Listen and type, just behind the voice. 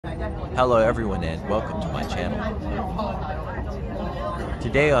Hello everyone and welcome to my channel.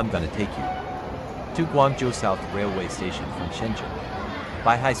 Today I'm gonna take you to Guangzhou South Railway Station from Shenzhen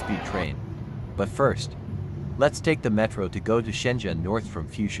by high-speed train. But first, let's take the metro to go to Shenzhen North from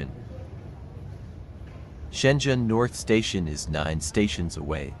Fusion. Shenzhen North Station is 9 stations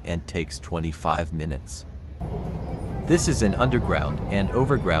away and takes 25 minutes. This is an underground and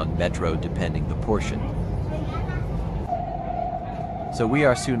overground metro depending the portion. So we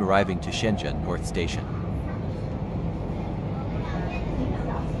are soon arriving to Shenzhen North Station.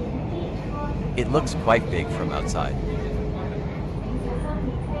 It looks quite big from outside.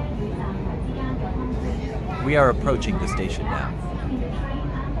 We are approaching the station now.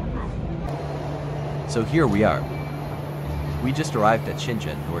 So here we are. We just arrived at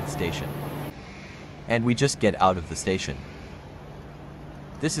Shenzhen North Station. And we just get out of the station.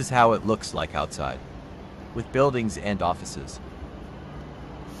 This is how it looks like outside, with buildings and offices.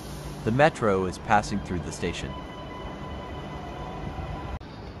 The metro is passing through the station.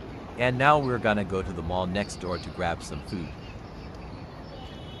 And now we're gonna go to the mall next door to grab some food.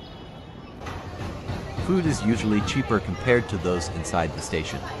 Food is usually cheaper compared to those inside the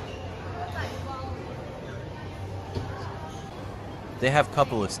station. They have a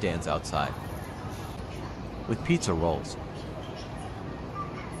couple of stands outside with pizza rolls.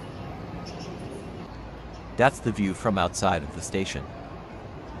 That's the view from outside of the station.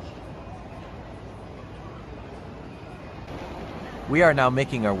 We are now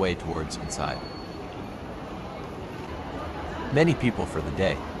making our way towards inside. Many people for the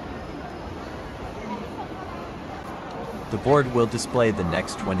day. The board will display the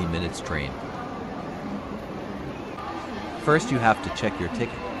next 20 minutes train. First you have to check your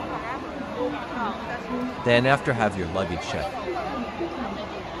ticket. Then after have your luggage checked.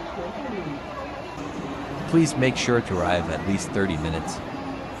 Please make sure to arrive at least 30 minutes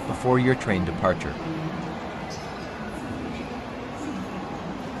before your train departure.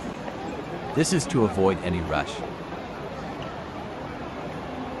 This is to avoid any rush.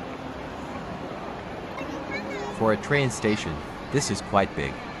 For a train station, this is quite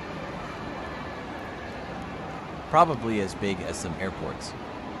big. Probably as big as some airports.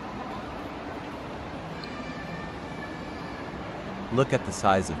 Look at the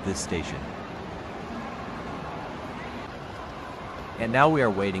size of this station. And now we are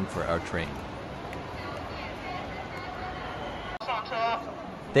waiting for our train.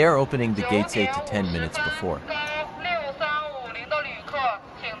 They are opening the gates 8 to 10 minutes before.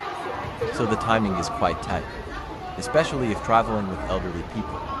 So the timing is quite tight, especially if traveling with elderly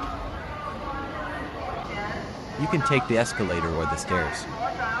people. You can take the escalator or the stairs.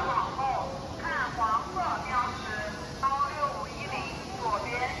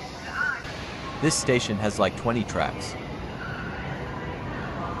 This station has like 20 tracks.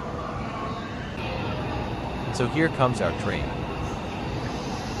 So here comes our train.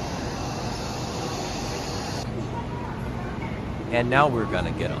 And now we're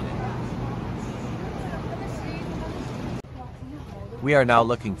gonna get on it. We are now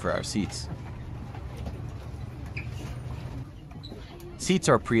looking for our seats. Seats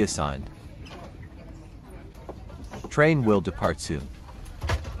are pre-assigned. Train will depart soon.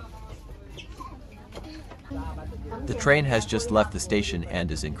 The train has just left the station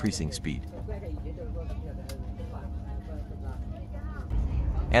and is increasing speed.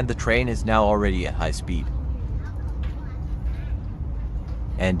 And the train is now already at high speed.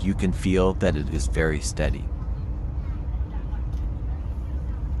 And you can feel that it is very steady.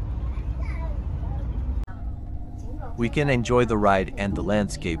 We can enjoy the ride and the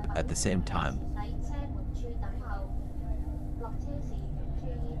landscape at the same time.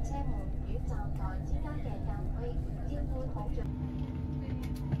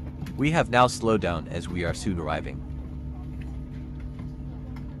 We have now slowed down as we are soon arriving.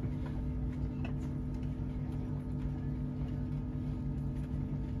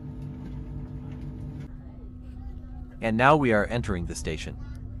 And now we are entering the station.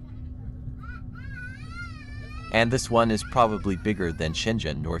 And this one is probably bigger than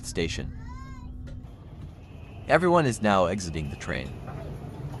Shenzhen North Station. Everyone is now exiting the train.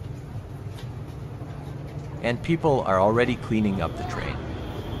 And people are already cleaning up the train.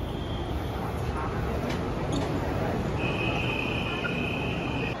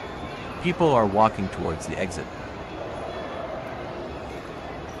 People are walking towards the exit.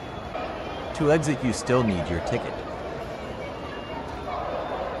 To exit, you still need your ticket.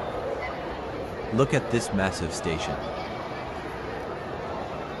 Look at this massive station.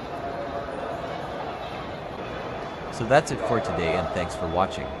 So that's it for today and thanks for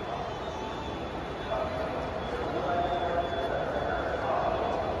watching.